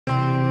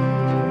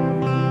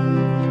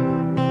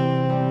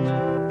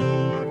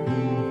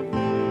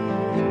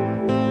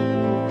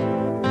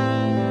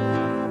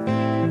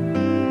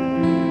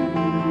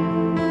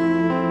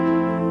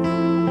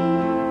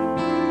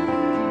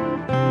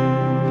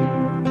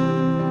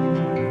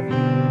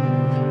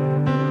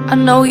I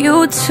know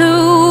you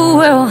too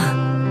well,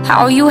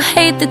 how you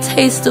hate the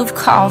taste of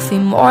coffee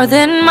more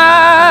than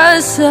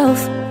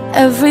myself.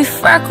 Every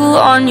freckle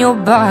on your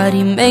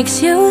body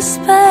makes you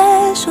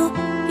special.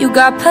 You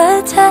got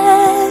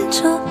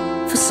potential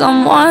for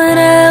someone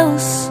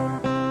else.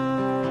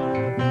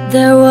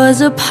 There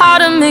was a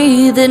part of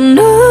me that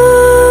knew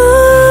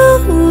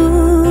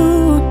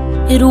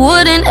it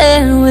wouldn't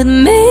end with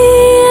me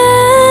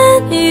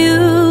and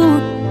you,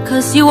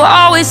 'cause you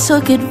always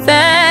took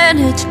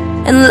advantage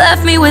and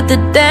left me with the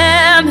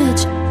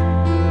damage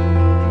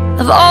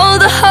of all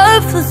the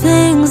hurtful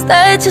things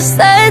that you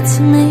said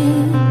to me.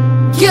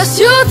 Guess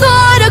you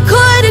thought I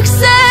could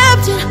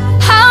accept it,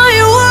 how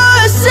you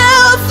were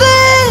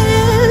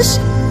selfish.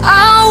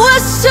 I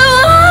was too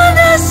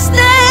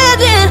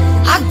understanding.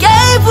 I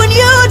gave when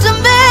you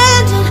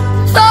demanded,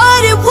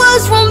 thought it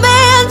was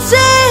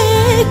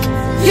romantic.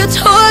 You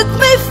took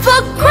me for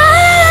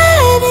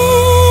granted.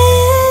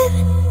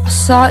 I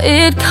saw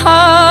it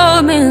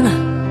coming,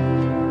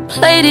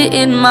 played it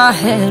in my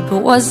head, but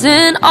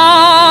wasn't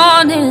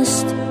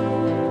honest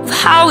with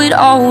how it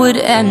all would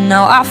end.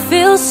 Now I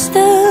feel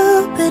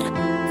stupid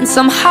and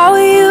somehow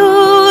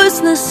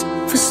useless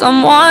for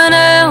someone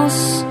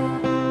else.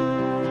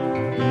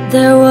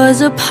 There was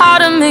a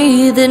part of me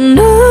that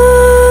knew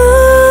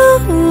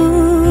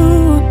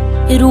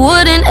it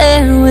wouldn't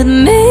end with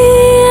me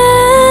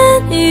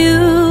and you,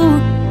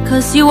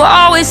 'cause you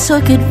always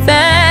took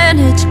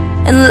advantage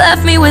and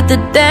left me with the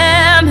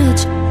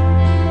damage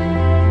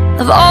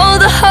of all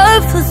the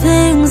hurtful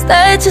things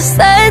that you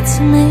said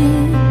to me.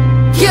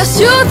 Guess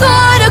you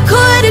thought I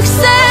could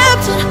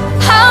accept it,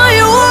 how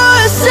you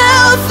were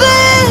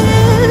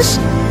selfish.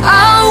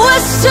 I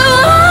was too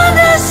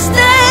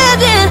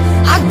understanding.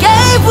 I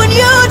gave when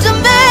you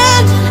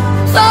demanded,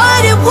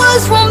 thought it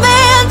was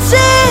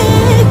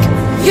romantic.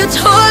 You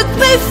took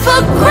me for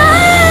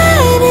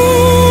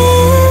granted.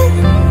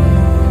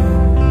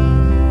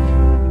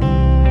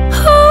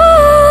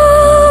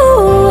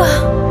 Ooh.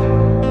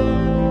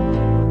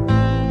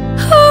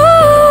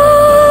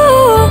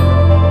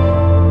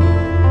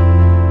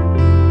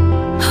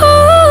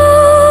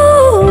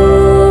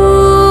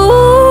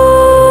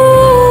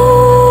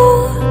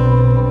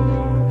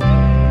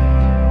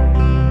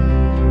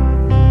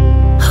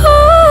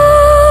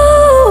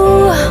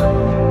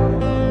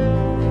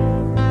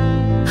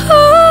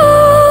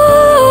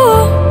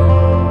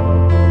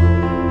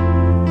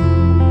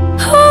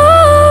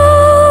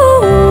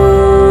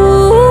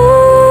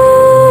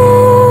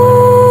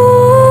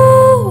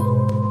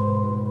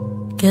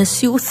 Guess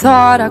you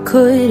thought I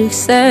could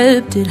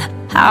accept it,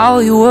 how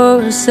you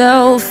were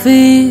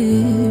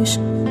selfish.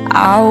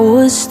 I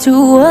was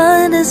too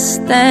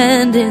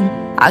understanding.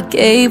 I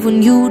gave when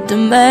you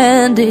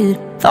demanded,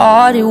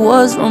 thought it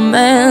was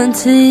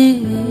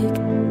romantic.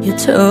 You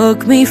took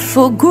me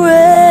for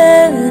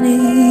granted.